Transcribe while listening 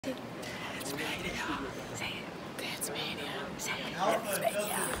Dancemania. Say it. Dancemania. Say it.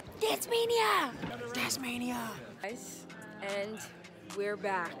 Dancemania. Dancemania. Dancemania. Guys, and we're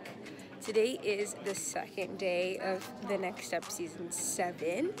back. Today is the second day of the Next Step season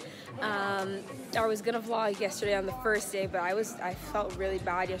 7. I was gonna vlog yesterday on the first day, but I felt really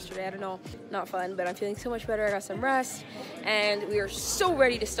bad yesterday. I don't know, not fun, but I'm feeling so much better. I got some rest, and we are so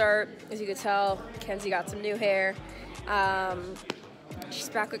ready to start. As you could tell, Kenzie got some new hair. She's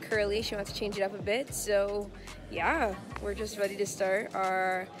back with curly. She wants to change it up a bit. So yeah, we're just ready to start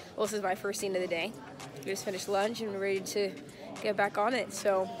our, well, this is my first scene of the day. We just finished lunch and we're ready to get back on it.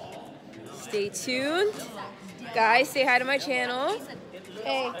 So stay tuned. Guys, say hi to my channel.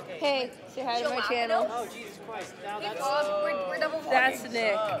 Hey, say hi to my channel. Oh, Jesus Christ. Now We're double vlogging. That's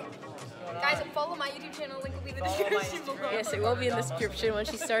Nick. Guys, follow my YouTube channel. Link will be in the description below. Yes, it will be in the description when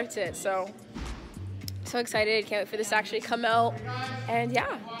she starts it. So excited. Can't wait for this to actually come out. And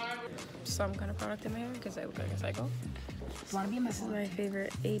yeah, some kind of product in my hair because I look like a psycho. This is my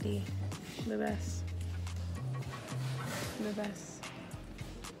favorite AD. The best. The best.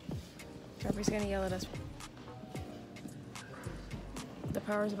 Gabby's gonna yell at us. The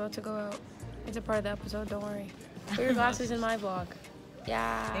power's about to go out. It's a part of the episode, don't worry. Put your glasses in my vlog.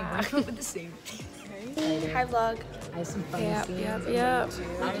 Yeah. we're coming with the same thing. Hi, vlog. I have some fun Yep.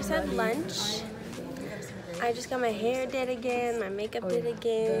 I just had lunch. I just got my hair did again, my makeup did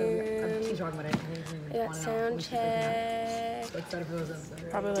again. I got sound check.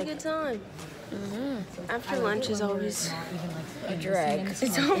 Probably It's a like good time. After lunch is always a drag.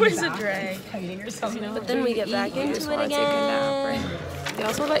 It's always a drag. But then we get back into it again. They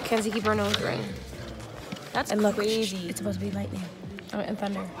also let Kenzie keep her nose ring. That's And look, crazy. it's supposed to be lightning. Oh, and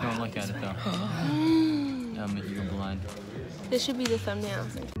thunder. Don't look at it though. That'll make you go blind. This should be the thumbnail.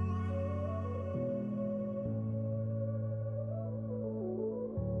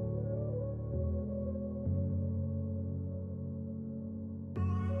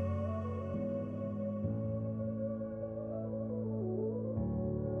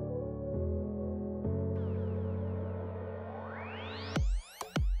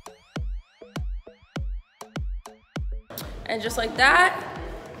 And just like that,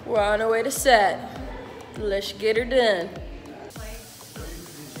 we're on our way to set. Let's get her done.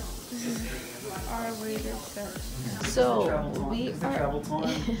 This is our way to set. So we are.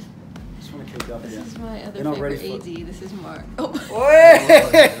 This is my other favorite AD. This is Mark. Oh.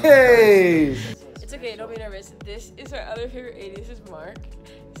 It's okay, don't be nervous. This is our other favorite AD. This is Mark.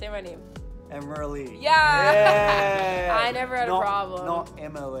 Say my name. Emmerly. Yeah. I never had a problem. Not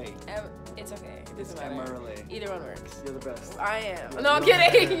Emmerly. It's okay. It doesn't matter. Emmerly. Either one works. You're the best. I am. No, I'm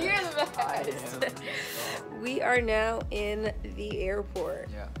kidding. You're the best. I am. We are now in the airport.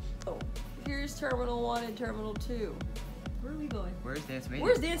 Yeah. Oh, here's Terminal 1 and Terminal 2. Where are we going? Where's Dancemania?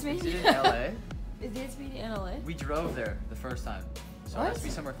 Where's Dancemania? Is it in LA? Is Dancemania in LA? We drove there the first time. So it has to be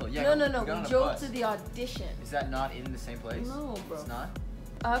somewhere close. Yeah, No. we We got on a drove bus. to the audition. Is that not in the same place? No, bro. It's not?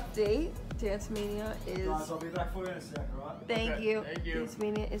 Update. Dancemania is. Guys, I'll be back for you in a sec, alright? Thank Okay, you. thank you.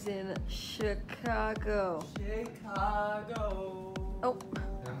 Dancemania is in Chicago. Chicago. Oh.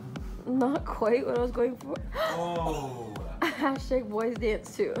 Not quite what I was going for. Oh. Hashtag boys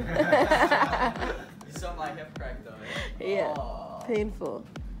dance too. You saw my hip crack though. Yeah. Oh. Painful.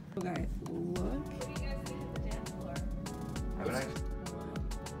 Guys, look. I would actually.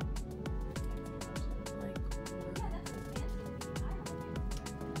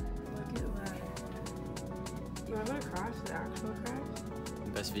 Look at that. You want to crash? The actual crash?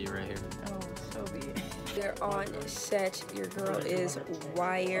 Best view right here. Oh, so be it. They're on set. Your girl is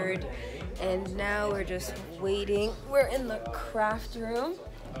wired. And now we're just waiting. We're in the craft room.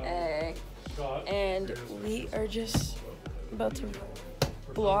 And we are just about to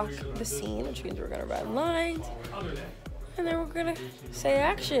block the scene, which means we're going to run lines. And then we're going to say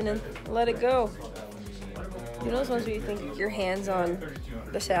action and let it go. You know those ones where you think your hand's on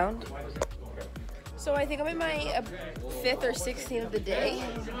the sound? So I think I'm in my 5th or 6th scene of the day.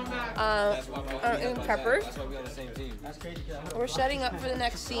 In Pepper. We're setting up for the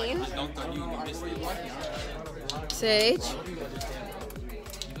next scene. Sage.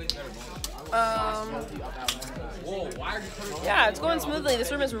 Yeah, it's going smoothly.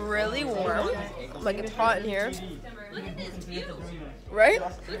 This room is really warm. Like, it's hot in here. Look at this view. Right?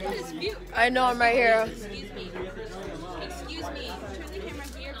 Look at this view. I know, I'm right here. Excuse me. Excuse me. Turn the camera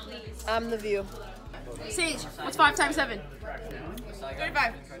here, please. I'm the view. Sage, what's 5 times 7?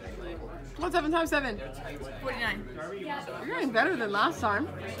 35. What's 7 times 7? 49. You're getting better than last time.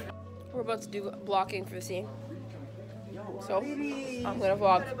 We're about to do blocking for the scene. So, I'm gonna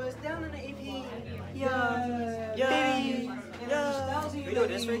vlog. Yeah. Yeah. Can we go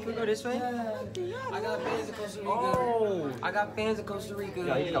this way? Can we go this way? I got fans in Costa Rica. Oh. I got fans in Costa Rica.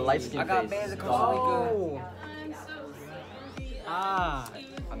 Yeah, you got light skin I got face. fans in Costa Rica. Oh. Ah.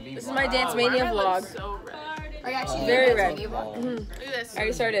 This is my Dancemania vlog. I got you. Very red. Look at this. I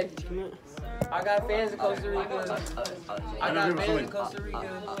already started. I got fans in Costa Rica. I got fans in Costa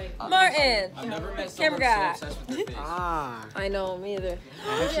Rica. Martin! I've never met Camera someone guy. so obsessed with their face. Ah. I know, me either.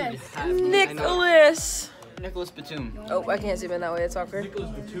 Nicholas. Nicholas Batum. Oh, I can't zoom in that way, it's awkward. Here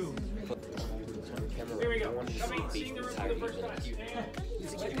we go. Seeing the room for the first time.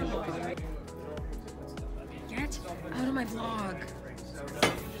 Get out of my vlog.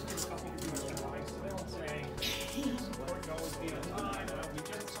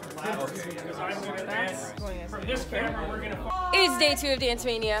 From this camera, we're gonna. It's day 2 of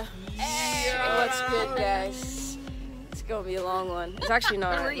Dancemania. What's good, guys? It's gonna be a long one. It's actually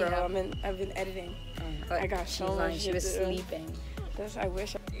not, bro. I've been editing. I got so much. She was to do. sleeping. This, I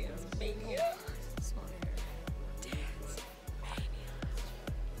wish.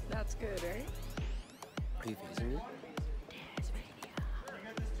 That's good, right? Are you facing me?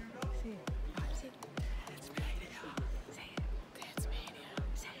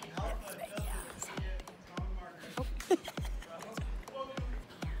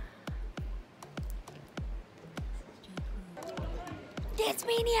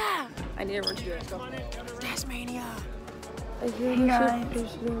 Dancemania! I need everyone to do it. Go. Dancemania! Hey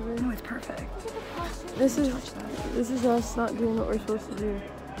guys. No, it's perfect. This is us not doing what we're supposed to do.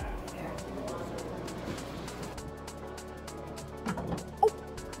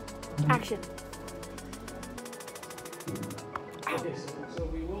 Action. Okay, so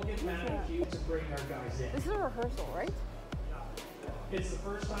we will get Matt and Hugh to bring our guys in. This is a rehearsal, right? It's the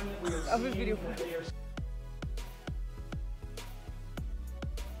first time that we are Of a seeing video. that they are.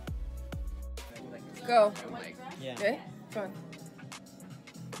 Go. Yeah. Okay? Go on.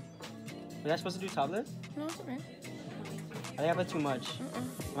 Was I supposed to do top lip? No, it's okay. I think I put too much.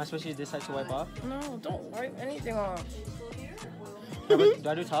 Am I supposed to use this side to wipe off? No, don't wipe anything off. Do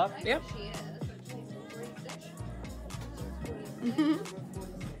I do top? Yep.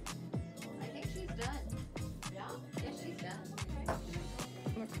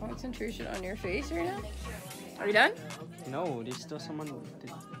 The concentration on your face right now. Are you done? No, there's still someone.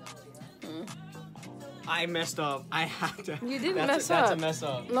 I messed up. I have to. You didn't That's mess That's up. a mess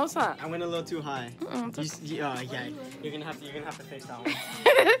up. No, it's not. I went a little too high. Yeah, you're gonna have to fix that one.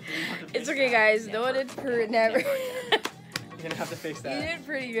 It's okay, guys. No one did never. You're gonna have to fix You that. did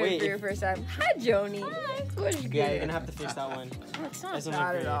pretty good Wait, for your if- first time. Hi, Joni. What's good? Yeah, you're gonna have to fix that one. Oh, it's not Doesn't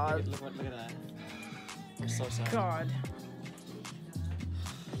bad look at great. all. Look at that. I'm so sorry. God.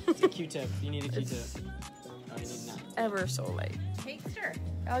 It's a Q-tip. You need a Q-tip. Oh, you need that. Ever so light. Taster.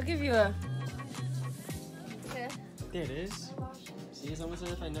 I'll give you a. There it is. See, it's almost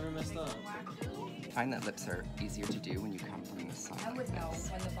as if I never messed up. I find that lips are easier to do when you come from the side. I would know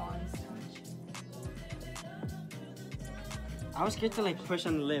when the bonds I was scared to like push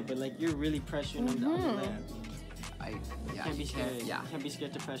on the lip, but like you're really pressuring on the lip. Yeah, Can't be you scared. can't, yeah. Can't be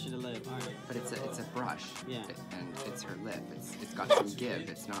scared to pressure the lip. All right. But it's a brush. Yeah. And it's her lip. It's got some give.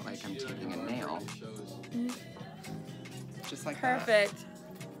 It's not like I'm taking a nail. Just like that. Perfect.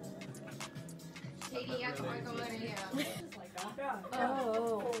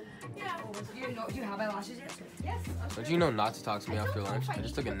 Oh. Do you have eyelashes yet? Don't you know not to talk to me after lunch? I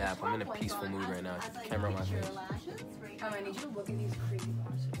just took a nap. I'm in a peaceful mood right now. Camera on my face. I need you to look at these creepy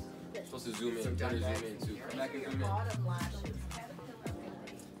lashes. Supposed to zoom in. Better zoom in too. Come back and zoom in.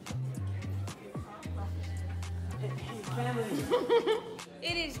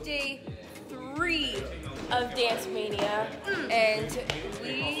 It is day 3 of Dancemania, and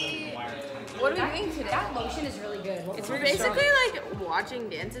what are we doing today? That lotion is really good. It's We're basically like watching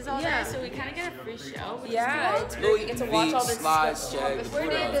dances all Yeah. day, so we kind of get a free show. Which Yeah, is it's good. great. You get to watch all this Slides, stuff. checks.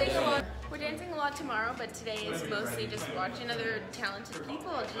 We're dancing a lot tomorrow, but today is mostly just watching other talented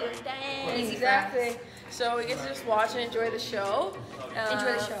people just dance. Exactly. So we get to just watch and enjoy the show.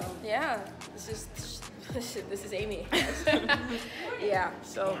 Enjoy the show. Yeah. This is Amy. Yeah.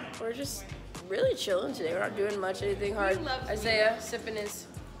 So we're just really chilling today. We're not doing much, anything hard. love Isaiah sipping his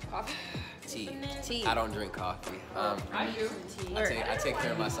coffee. Tea. I don't drink coffee. I take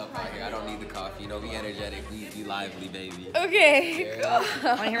care of myself out here. I don't need the coffee. You know, be energetic, be lively, baby. Okay. I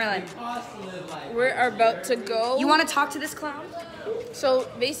want to hear my line. We're about to go. You want to talk to this clown? So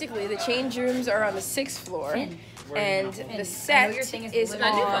basically, the change rooms are on the 6th floor, And the set is on.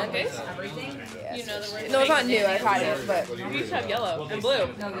 Everything? You know the word. No, it's not new. I've had it, but You used to have yellow and blue.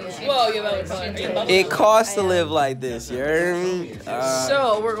 Whoa, you have other color. It costs to live like this, you hear me?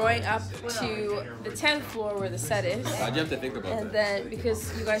 so we're going up to the 10th floor where the set is. How'd you have to think about And that? then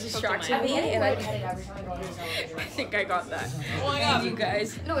because you guys distracted me, and I think I got that. And you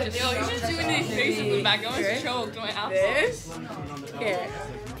guys. Yo, you're just doing these faces in the back. I almost choked my ass. This here.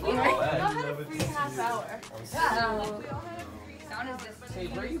 We all had a free half hour. Hey,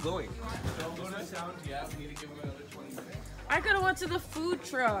 where are you going? I could have went to the food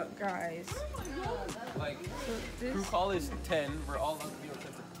truck, guys. Like, crew call is 10. We're all up here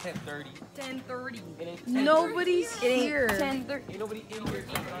until 10:30. 10:30. Nobody's here. 10:30. Ain't nobody in here.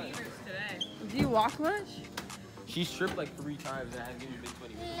 Do you walk much? She stripped like 3 times and I had to give you a big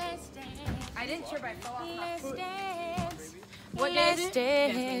 20 minutes. I didn't trip. I fell off my foot. What day is it?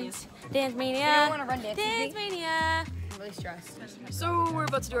 Dance I Mania. want to run dance. Dance Mania. I'm really stressed. So we're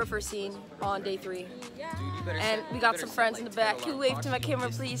about to do our first scene on day 3. And we got some friends in the back. Can you wave to my camera,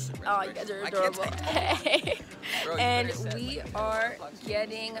 please? Oh, you guys are adorable. And we are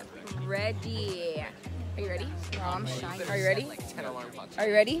getting ready. Are you ready? I'm shining. Are you ready? Like 10 alarm clocks. Are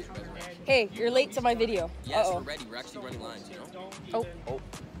you ready? Hey, you're late to my video. Yes, Uh-oh. we're ready. We're actually running lines, you know? Oh.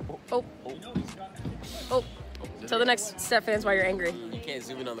 Oh. Oh. Tell the next step fans why you're angry. You can't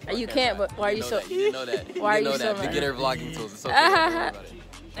zoom in on the front You camera. can't, but why are you so... You didn't know that. Why are you you didn't know so that. mad? Beginner vlogging tools. It's okay. Don't worry about it.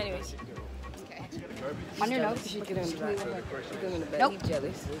 Anyways. On your notes. Look at him in the back. Look at him in the back. Nope. He's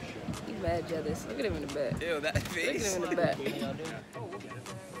jealous. He's mad jealous. Look at him in the back. Ew, that Look face. at him in the back.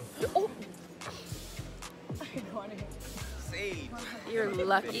 Oh. Sage. You're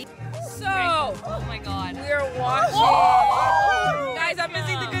lucky. So, Oh my god. we're watching. Guys, I'm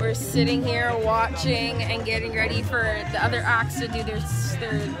missing the good. We're sitting here watching and getting ready for the other acts to do their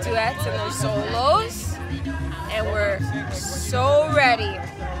duets and their solos. And we're so ready.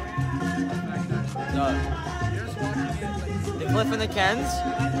 The Cliff and the Kens.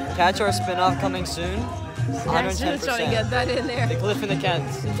 Catch our spin-off coming soon. I'm just trying to 110%. get that in there. The Cliff and the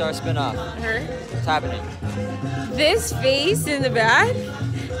Kens. It's our spin-off. Her. It's happening. This face in the back,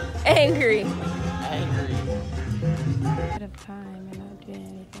 angry. Angry. Out of time and not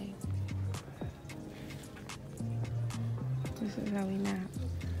doing anything. This is how we nap.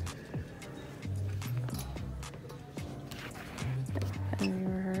 And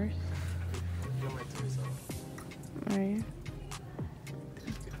we rehearse. Are you?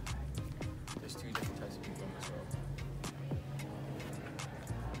 There's 2 different types of people in this world.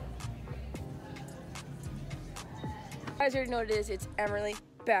 You guys already know what it is. It's Emmerly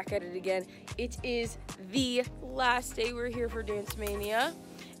back at it again. It is the last day we're here for Dancemania,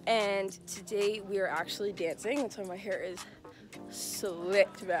 and today we are actually dancing. That's why my hair is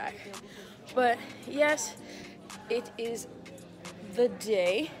slicked back. But yes, it is the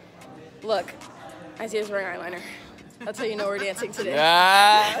day. Look, Isaiah's wearing eyeliner. That's how you know we're dancing today.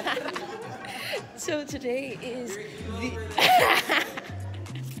 So today is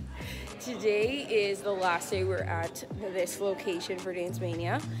the last day we're at this location for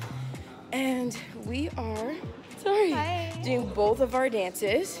Dancemania, and we are doing both of our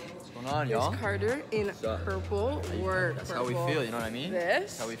dances. What's going on, Here's y'all? Carter in purple. We're That's how we purple. feel, you know what I mean?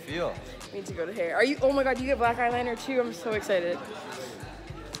 This. That's how we feel. We need to go to hair. Are you? Oh my God! You get black eyeliner too. I'm so excited.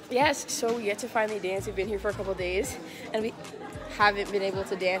 Yes. So we get to finally dance. We've been here for a couple days, and we haven't been able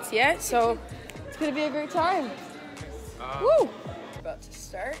to dance yet. So it's gonna be a great time. Woo! About to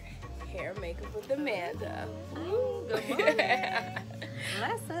start hair makeup with Amanda. Woo! Good morning.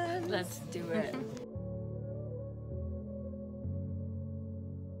 Let's do it.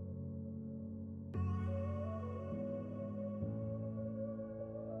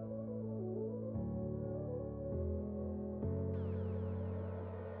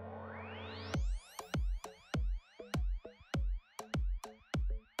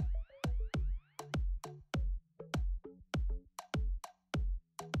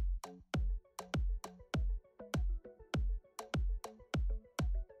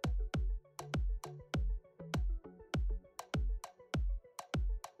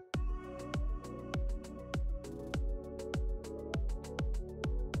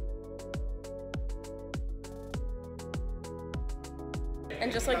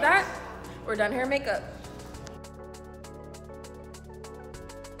 And just like that, we're done hair and makeup.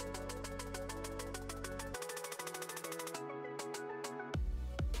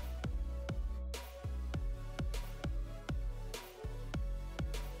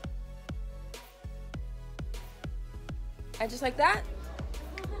 And just like that,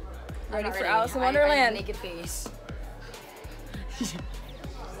 ready for Alice in Wonderland. Naked face.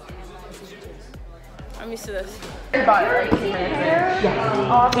 I'm used to this. I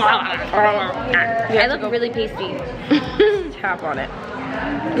look really pasty. Tap on it.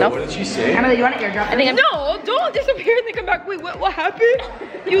 What did she say? Emily, you want to airdrop? I think no, don't disappear and then come back. Wait, what happened?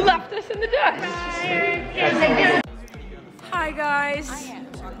 You left us in the dust. Hi guys.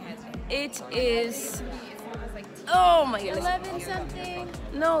 It is, oh my goodness. 11 something.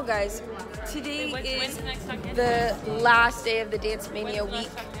 No guys, today is the last day of the Dancemania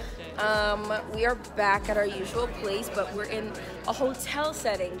week. We are back at our usual place, but we're in a hotel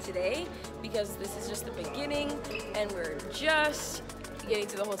setting today because this is just the beginning and we're just getting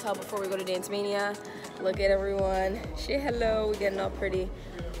to the hotel before we go to Dancemania. Look at everyone. Say hello. We're getting all pretty.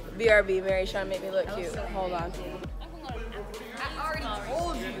 BRB, Mary trying to make me look cute. Hold on. I already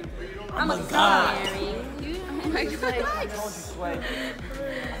told you. I'm a god. Oh my god.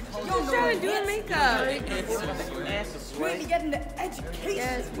 You're trying to do makeup. We're getting the education.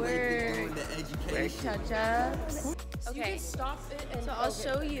 Yes, we're cha-cha. Okay, so I'll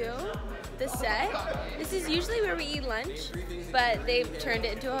show you the set. This is usually where we eat lunch, but they've turned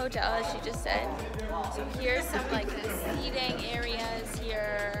it into a hotel, as she just said. So here's some like the seating areas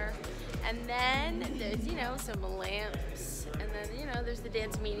here. And then there's, you know, some lamps. And then, you know, there's the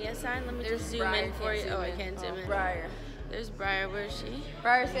Dancemania sign. Let me just zoom in for you. Oh, I can't zoom in. Briar. There's Briar. Where is she?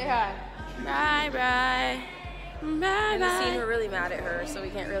 Briar, say hi. Bye, bye. Bye, In the scene, bye. we're really mad at her, so we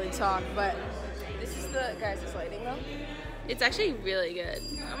can't really talk. But this is the guys. This lighting though. It's actually really good.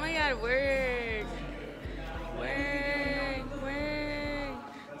 Oh my god, work. Work, work.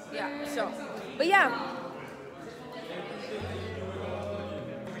 Yeah. So, but yeah.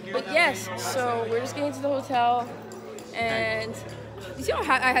 But yes. So we're just getting to the hotel, and you see how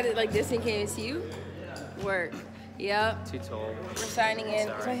I had it like this and can't even see you. Work. Yep. Too tall. We're signing in.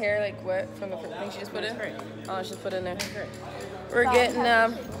 Is my hair like wet from the thing she just put in? Oh, she just put in there. We're getting I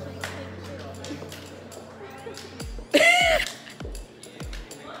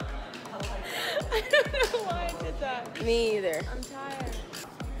don't know why I did that. Me either. I'm tired.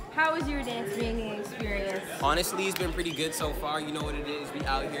 How was your Dancemania experience? Honestly, it's been pretty good so far. You know what it is. We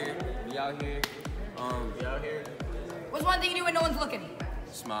out here. We out here. What's one thing you do when no one's looking?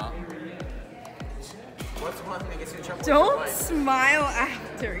 Smile. What's one thing gets you in trouble? Don't smile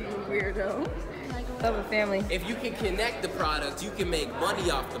after, you weirdo. Love a family. If you can connect the product, you can make money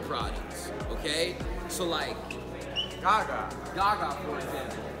off the products. Okay? So like Gaga, for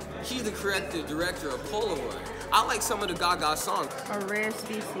example. She's the creative director of Polaroid. I like some of the Gaga songs. A rare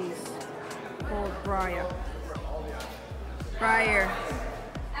species called Briar. Briar.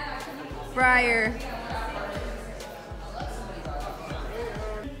 Briar.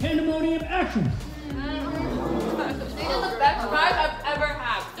 Pandemonium action! These are the best fries I've ever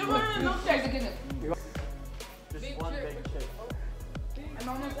had. Just one big shake. I'm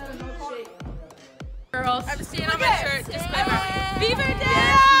almost at a milkshake. Girls, I'm seeing on my shirt. Disclaimer. Beaver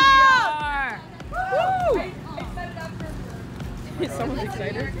Dam! Someone's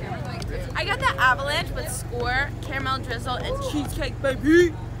excited. I got the avalanche with score, caramel drizzle, and cheesecake,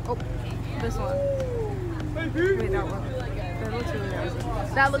 baby. Oh, this one. Wait, that one. That looks really nice.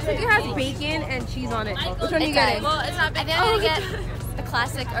 That looks like it has bacon and cheese on it. Which one are you getting? Well, it's not bacon. I'm gonna get the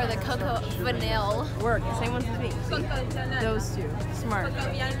classic or the cocoa vanilla. Work. The same ones as me. See? Those two. Smart.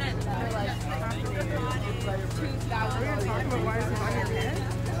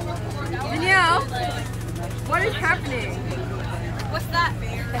 Danielle, what is happening? What's that?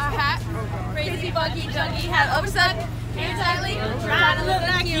 A hat? Crazy buggy junkie hat. Upset. Hair tightly. Trying to look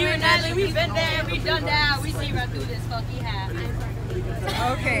like you and Natalie. We've been there, we've done that. We see right through this funky hat.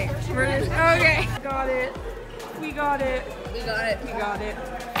 Okay. Okay. Got it. We got it. We got it. We got it.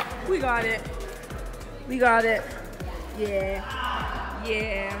 We got it. We got it. Yeah.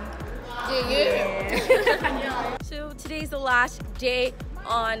 Yeah. Yeah. So today's the last day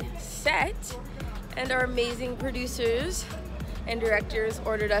on set, and our amazing producers and directors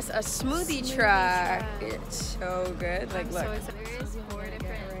ordered us a smoothie truck. It's so good. Like, look. There's 4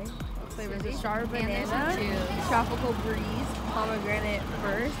 different Flavors of strawberry banana, tropical breeze, pomegranate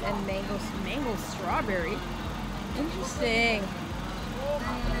first, and mango strawberry. Interesting.